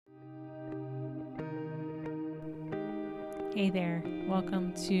Hey there,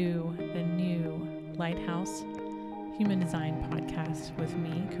 welcome to the new Lighthouse Human Design podcast with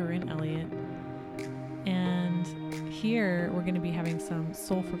me, Corinne Elliott. And here we're going to be having some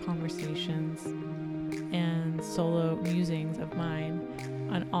soulful conversations and solo musings of mine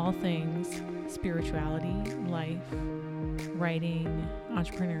on all things spirituality, life, writing,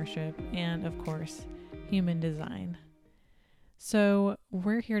 entrepreneurship, and of course, human design. So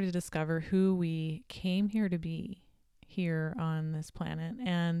we're here to discover who we came here to be here on this planet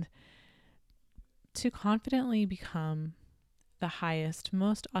and to confidently become the highest,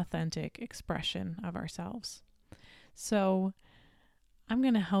 most authentic expression of ourselves. So I'm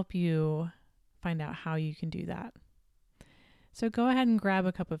going to help you find out how you can do that. So go ahead and grab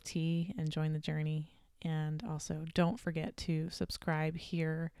a cup of tea and join the journey. And also don't forget to subscribe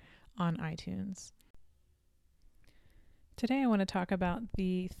here on iTunes. Today I want to talk about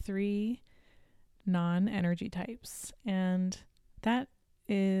the 3 non-energy types, and that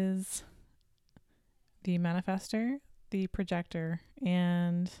is the manifestor, the projector,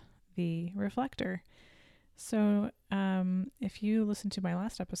 and the reflector. So if you listen to my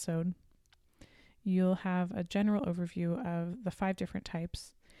last episode, you'll have a general overview of the 5 different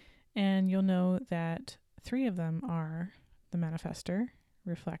types, and you'll know that 3 of them are the manifestor,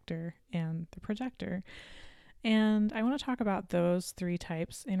 reflector, and the projector. And I want to talk about those 3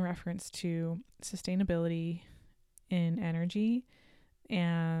 types in reference to sustainability in energy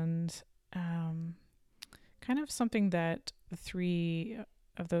and kind of something that the 3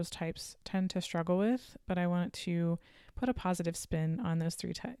 of those types tend to struggle with, but I want to put a positive spin on those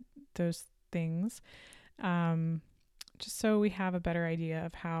those things, just so we have a better idea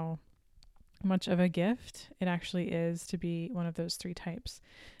of how much of a gift it actually is to be one of those 3 types.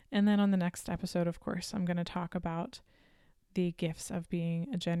 And then on the next episode, of course, I'm going to talk about the gifts of being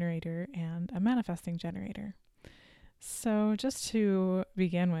a generator and a manifesting generator. So just to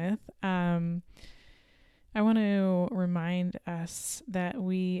begin with, I want to remind us that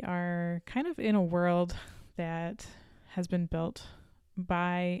we are kind of in a world that has been built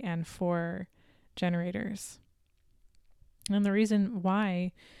by and for generators. And the reason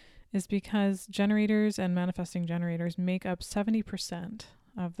why is because generators and manifesting generators make up 70%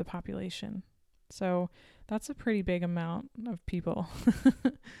 of the population. So that's a pretty big amount of people.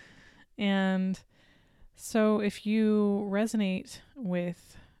 And so if you resonate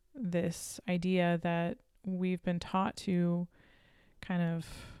with this idea that we've been taught to kind of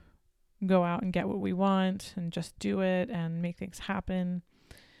go out and get what we want and just do it and make things happen,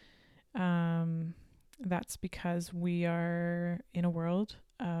 that's because we are in a world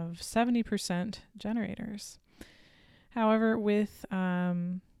of 70% generators. However, with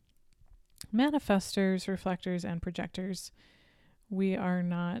manifestors, reflectors, and projectors, we are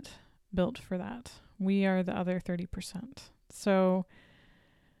not built for that. We are the other 30%. So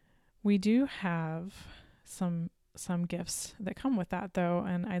we do have some gifts that come with that, though,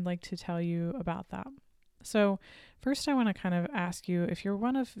 and I'd like to tell you about that. So first, I want to kind of ask you if you're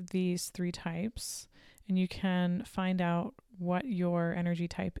one of these 3 types, and you can find out what your energy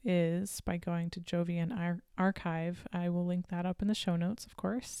type is by going to Jovian Archive. I will link that up in the show notes, of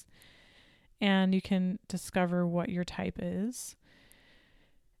course. And you can discover what your type is.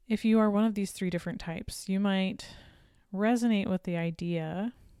 If you are one of these 3 different types, you might resonate with the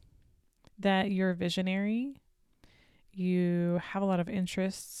idea that you're visionary, you have a lot of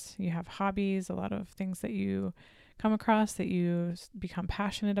interests, you have hobbies, a lot of things that you come across that you become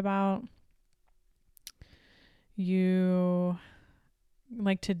passionate about. You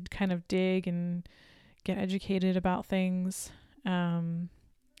like to kind of dig and get educated about things.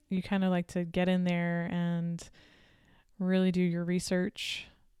 You kind of like to get in there and really do your research,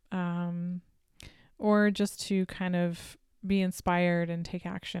 or just to kind of be inspired and take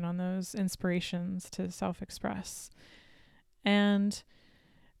action on those inspirations to self-express. And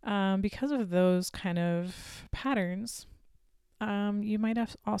because of those kind of patterns, you might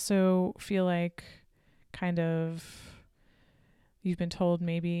also feel like kind of you've been told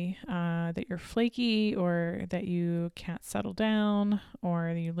maybe that you're flaky, or that you can't settle down, or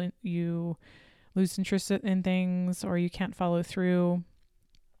you lose interest in things, or you can't follow through,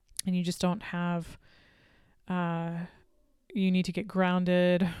 and you just don't have, you need to get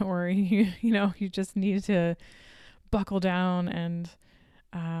grounded, or you just need to buckle down and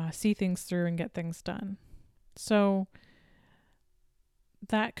see things through and get things done. So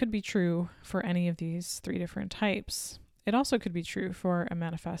that could be true for any of these 3 different types. It also could be true for a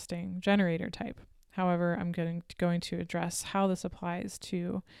manifesting generator type. However, I'm going to address how this applies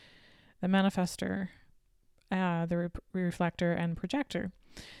to the manifestor, the reflector, and projector.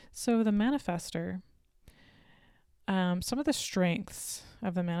 So the manifestor some of the strengths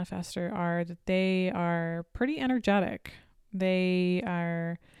of the manifester are that they are pretty energetic. They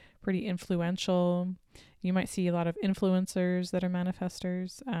are pretty influential. You might see a lot of influencers that are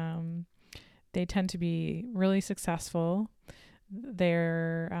manifestors. They tend to be really successful.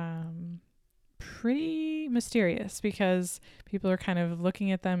 They're pretty mysterious because people are kind of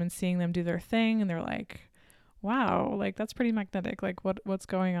looking at them and seeing them do their thing, and they're like, wow, like that's pretty magnetic. Like what's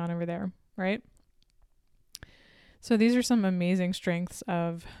going on over there, right? So these are some amazing strengths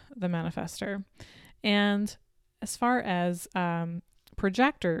of the manifester. And as far as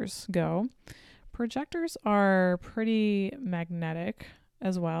projectors go, projectors are pretty magnetic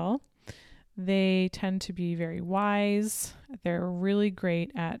as well. They tend to be very wise. They're really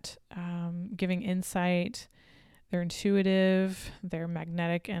great at giving insight. They're intuitive. They're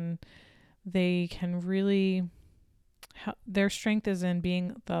magnetic, and they can really, their strength is in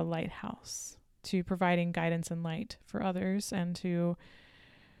being the lighthouse, to providing guidance and light for others, and to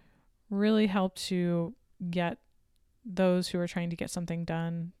really help to get those who are trying to get something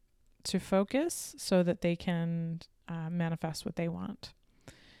done to focus so that they can manifest what they want.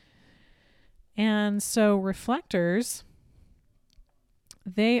 And so reflectors,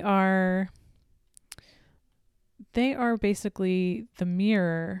 they are basically the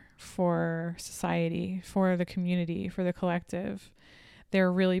mirror for society, for the community, for the collective.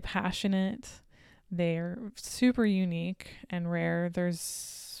 They're really passionate. They're super unique and rare.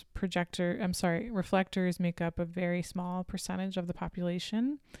 Reflectors make up a very small percentage of the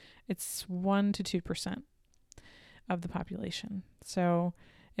population. It's 1% to 2% of the population. So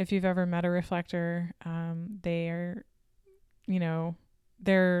if you've ever met a reflector, they're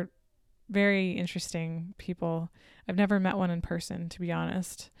very interesting people. I've never met one in person, to be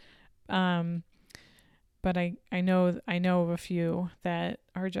honest. But I know of a few that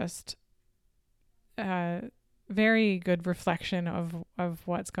are just very good reflection of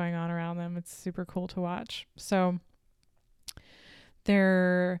what's going on around them. It's super cool to watch. So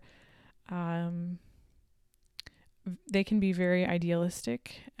they're they can be very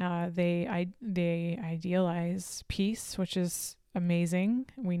idealistic. They idealize peace, which is amazing.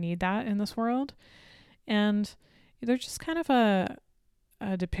 We need that in this world. And they're just kind of an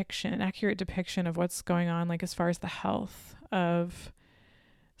accurate depiction of what's going on, like as far as the health of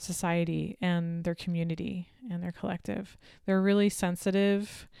society and their community and their collective. They're really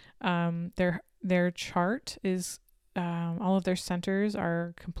sensitive. Their chart is all of their centers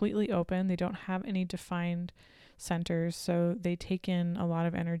are completely open. They don't have any defined centers, so they take in a lot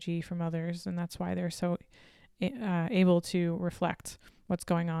of energy from others, and that's why they're so able to reflect what's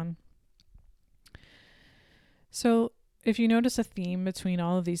going on. So if you notice a theme between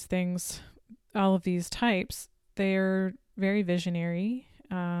all of these things, all of these types, they're very visionary,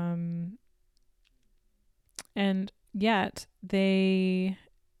 and yet they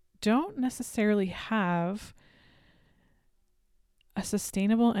don't necessarily have a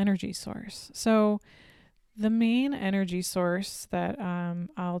sustainable energy source. So the main energy source that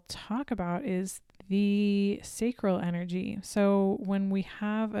I'll talk about is the sacral energy. So when we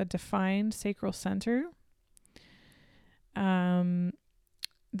have a defined sacral center,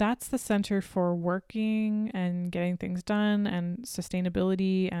 that's the center for working and getting things done and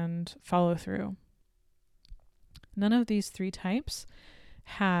sustainability and follow through. None of these three types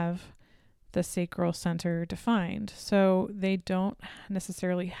have the sacral center defined, so they don't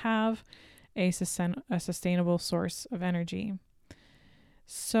necessarily have a sustainable source of energy.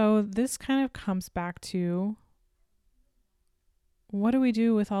 So this kind of comes back to, what do we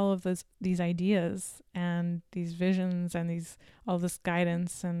do with all of these ideas and these visions and all this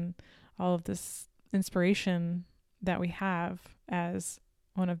guidance and all of this inspiration that we have as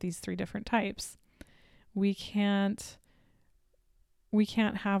one of these three different types? We can't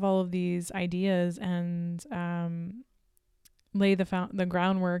have all of these ideas and lay the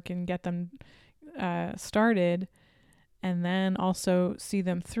groundwork and get them started, and then also see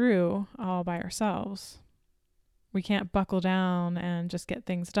them through all by ourselves. We can't buckle down and just get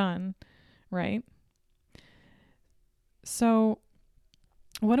things done, right? So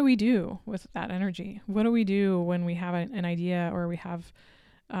what do we do with that energy? What do we do when we have an idea, or we have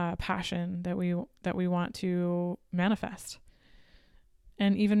passion that we want to manifest?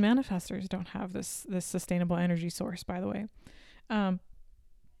 And even manifestors don't have this sustainable energy source, by the way.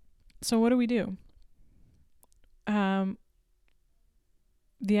 So what do we do? The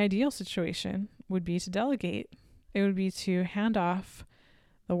ideal situation would be to delegate. It would be to hand off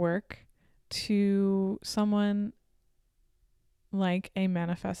the work to someone like a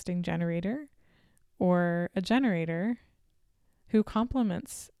manifesting generator or a generator who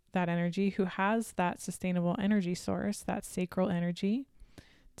complements that energy, who has that sustainable energy source, that sacral energy,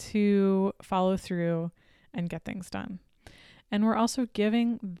 to follow through and get things done. And we're also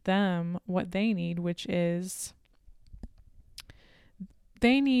giving them what they need, which is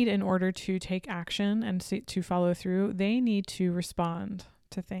they need, in order to take action and to follow through, they need to respond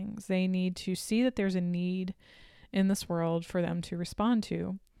to things. They need to see that there's a need in this world for them to respond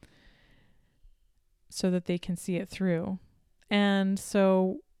to so that they can see it through. And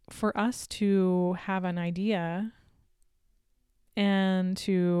so for us to have an idea and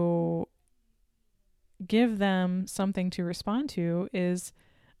to give them something to respond to is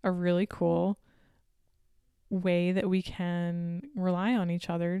a really cool way that we can rely on each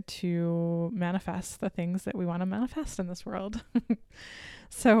other to manifest the things that we want to manifest in this world.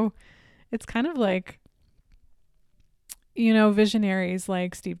 So it's kind of like, visionaries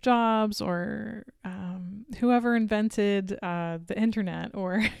like Steve Jobs or whoever invented the internet,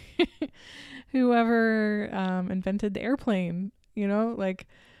 or whoever invented the airplane, like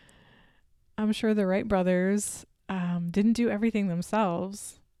I'm sure the Wright brothers didn't do everything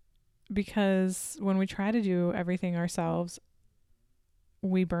themselves, because when we try to do everything ourselves,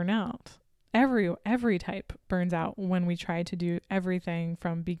 we burn out. Every type burns out when we try to do everything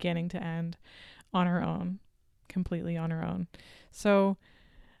from beginning to end on our own, completely on our own. So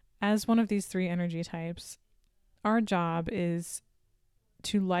as one of these 3 energy types, our job is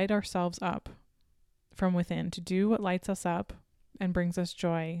to light ourselves up from within, to do what lights us up and brings us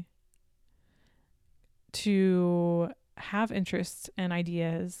joy, to have interests and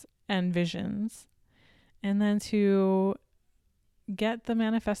ideas and visions, and then to get the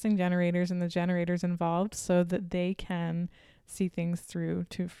manifesting generators and the generators involved so that they can see things through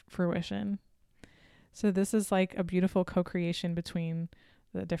to fruition. So this is like a beautiful co-creation between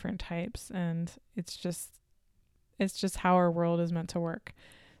the different types, and it's just how our world is meant to work.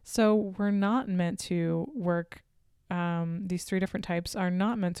 So we're not meant to work, these 3 different types are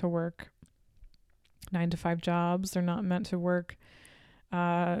not meant to work 9-to-5 jobs. They're not meant to work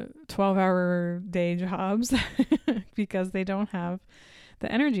 12-hour day jobs because they don't have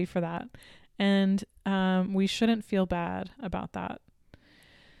the energy for that. And we shouldn't feel bad about that.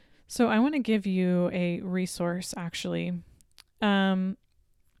 So I want to give you a resource, actually,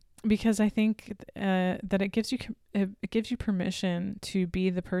 because I think that it gives you permission to be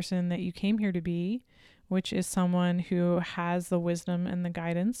the person that you came here to be, which is someone who has the wisdom and the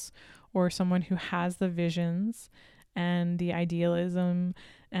guidance, or someone who has the visions and the idealism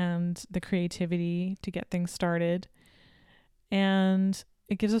and the creativity to get things started. And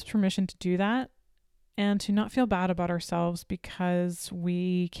it gives us permission to do that and to not feel bad about ourselves because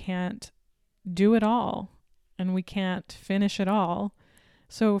we can't do it all and we can't finish it all.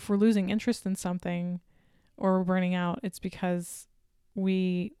 So if we're losing interest in something or we're burning out, it's because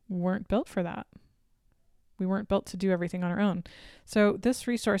we weren't built for that. We weren't built to do everything on our own. So this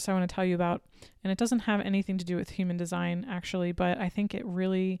resource I want to tell you about, and it doesn't have anything to do with human design actually, but I think it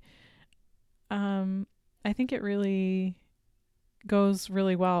really goes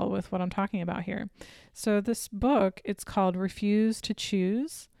really well with what I'm talking about here. So this book, it's called Refuse to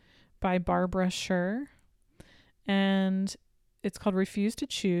Choose by Barbara Sher. And it's called Refuse to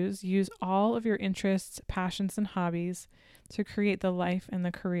Choose. Use all of your interests, passions, and hobbies to create the life and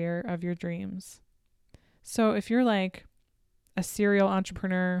the career of your dreams. So if you're like a serial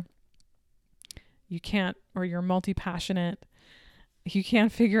entrepreneur, or you're multi-passionate, you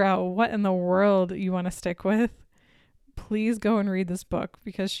can't figure out what in the world you want to stick with, please go and read this book,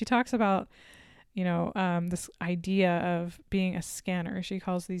 because she talks about, this idea of being a scanner. She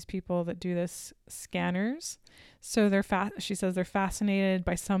calls these people that do this scanners. So she says they're fascinated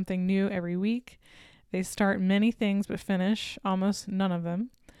by something new every week. They start many things but finish almost none of them.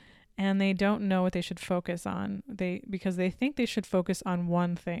 And they don't know what they should focus on. Because they think they should focus on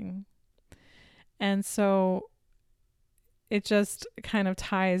one thing. And so it just kind of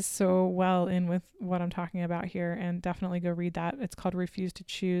ties so well in with what I'm talking about here, and definitely go read that. It's called Refuse to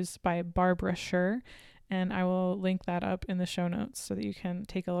Choose by Barbara Sher, and I will link that up in the show notes so that you can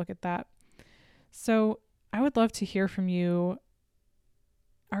take a look at that. So I would love to hear from you.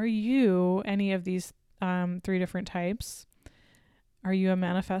 Are you any of these 3 different types? Are you a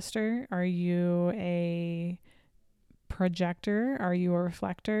manifester? Are you a projector? Are you a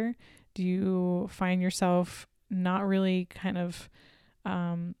reflector? Do you find yourself not really kind of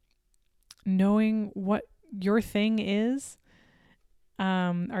knowing what your thing is?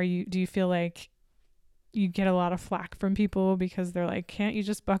 Do you feel like you get a lot of flack from people because they're like, can't you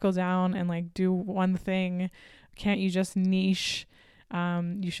just buckle down and like do one thing? Can't you just niche?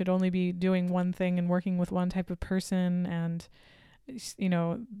 You should only be doing one thing and working with one type of person. And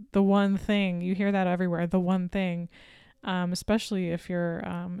the one thing. You hear that everywhere, the one thing, especially if you're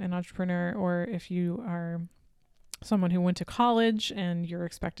an entrepreneur, or if you are someone who went to college and you're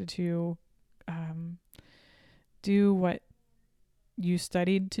expected to do what you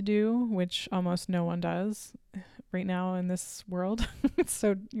studied to do, which almost no one does right now in this world.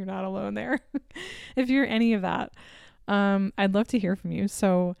 So you're not alone there. If you're any of that, I'd love to hear from you.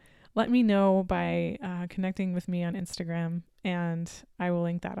 So let me know by connecting with me on Instagram, and I will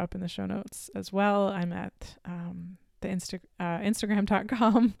link that up in the show notes as well. I'm at the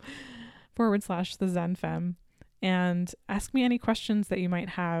Instagram.com/the Zen Femme, and ask me any questions that you might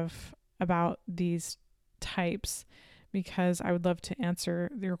have about these types, because I would love to answer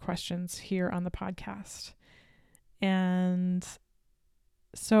your questions here on the podcast. And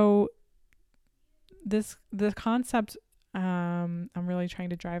so the concept I'm really trying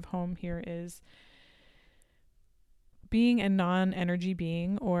to drive home here is being a non-energy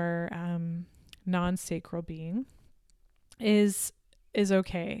being, or non-sacral being is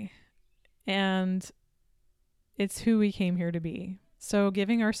okay. And it's who we came here to be. So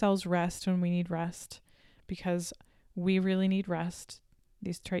giving ourselves rest when we need rest, because we really need rest.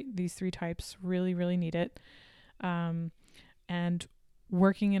 These three types really, really need it. And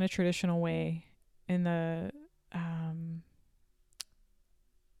working in a traditional way, in the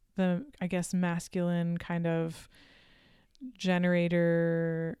I guess masculine kind of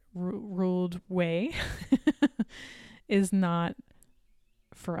generator ruled way is not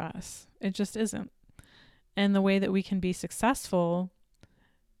for us. It just isn't. And the way that we can be successful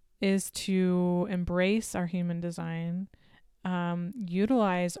is to embrace our human design,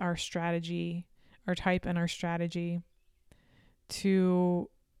 utilize our strategy, our type and our strategy, to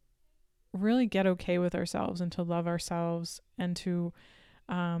really get okay with ourselves and to love ourselves and to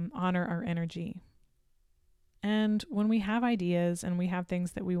honor our energy. And when we have ideas and we have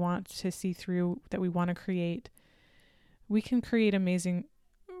things that we want to see through, that we want to create, we can create amazing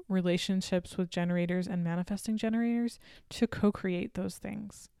relationships with generators and manifesting generators to co-create those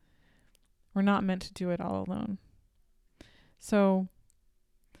things. We're not meant to do it all alone. So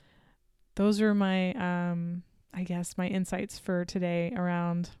those are my, I guess, my insights for today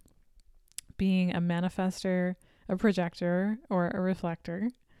around being a manifester, a projector, or a reflector.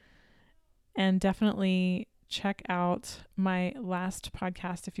 And definitely check out my last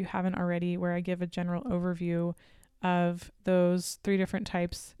podcast if you haven't already, where I give a general overview of those 3 different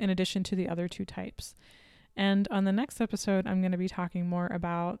types in addition to the other 2 types. And on the next episode, I'm going to be talking more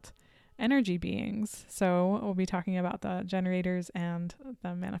about energy beings. So we'll be talking about the generators and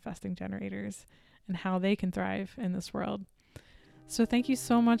the manifesting generators and how they can thrive in this world. So thank you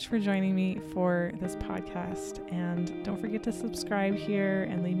so much for joining me for this podcast. And don't forget to subscribe here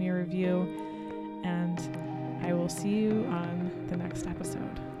and leave me a review. And I will see you on the next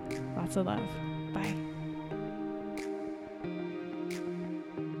episode. Lots of love. Bye.